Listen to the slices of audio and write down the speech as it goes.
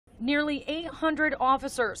Nearly 800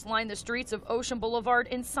 officers line the streets of Ocean Boulevard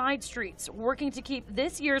and side streets, working to keep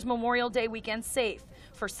this year's Memorial Day weekend safe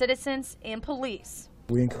for citizens and police.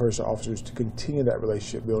 We encourage the officers to continue that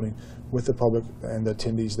relationship building with the public and the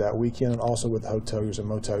attendees that weekend, and also with the hoteliers and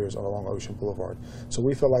moteliers along Ocean Boulevard. So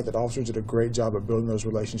we felt like that officers did a great job of building those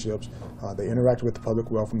relationships. They interacted with the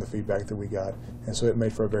public well from the feedback that we got, and so it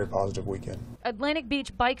made for a very positive weekend. Atlantic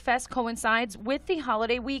Beach Bikefest coincides with the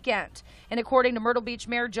holiday weekend, and according to Myrtle Beach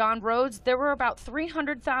Mayor John Rhodes, there were about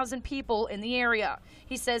 300,000 people in the area.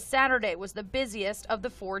 He says Saturday was the busiest of the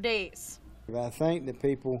 4 days. I think the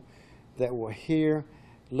people that were here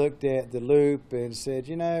looked at the loop and said,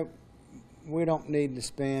 you know, we don't need to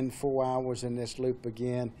spend 4 hours in this loop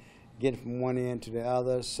again, getting from one end to the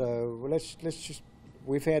other. So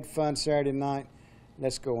we've had fun Saturday night.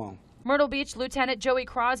 Let's go on. Myrtle Beach Lieutenant Joey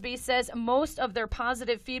Crosby says most of their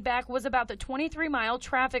positive feedback was about the 23-mile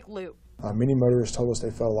traffic loop. Many motorists told us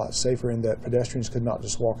they felt a lot safer in that pedestrians could not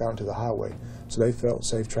just walk out into the highway, so they felt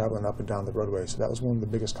safe traveling up and down the roadway. So that was one of the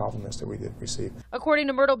biggest compliments that we did receive. According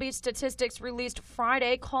to Myrtle Beach statistics released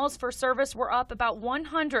Friday, calls for service were up about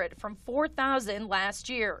 100 from 4,000 last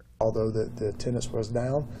year. Although the attendance was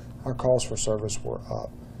down, our calls for service were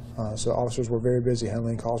up. So officers were very busy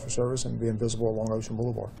handling calls for service and being visible along Ocean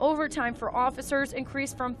Boulevard. Overtime for officers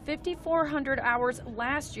increased from 5,400 hours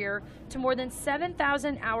last year to more than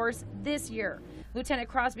 7,000 hours this year. Lieutenant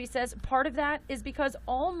Crosby says part of that is because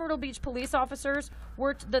all Myrtle Beach police officers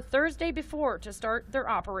worked the Thursday before to start their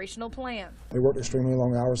operational plan. They worked extremely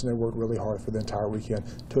long hours, and they worked really hard for the entire weekend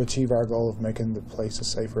to achieve our goal of making the place a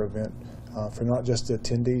safer event for not just the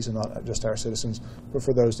attendees and not just our citizens, but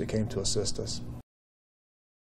for those that came to assist us.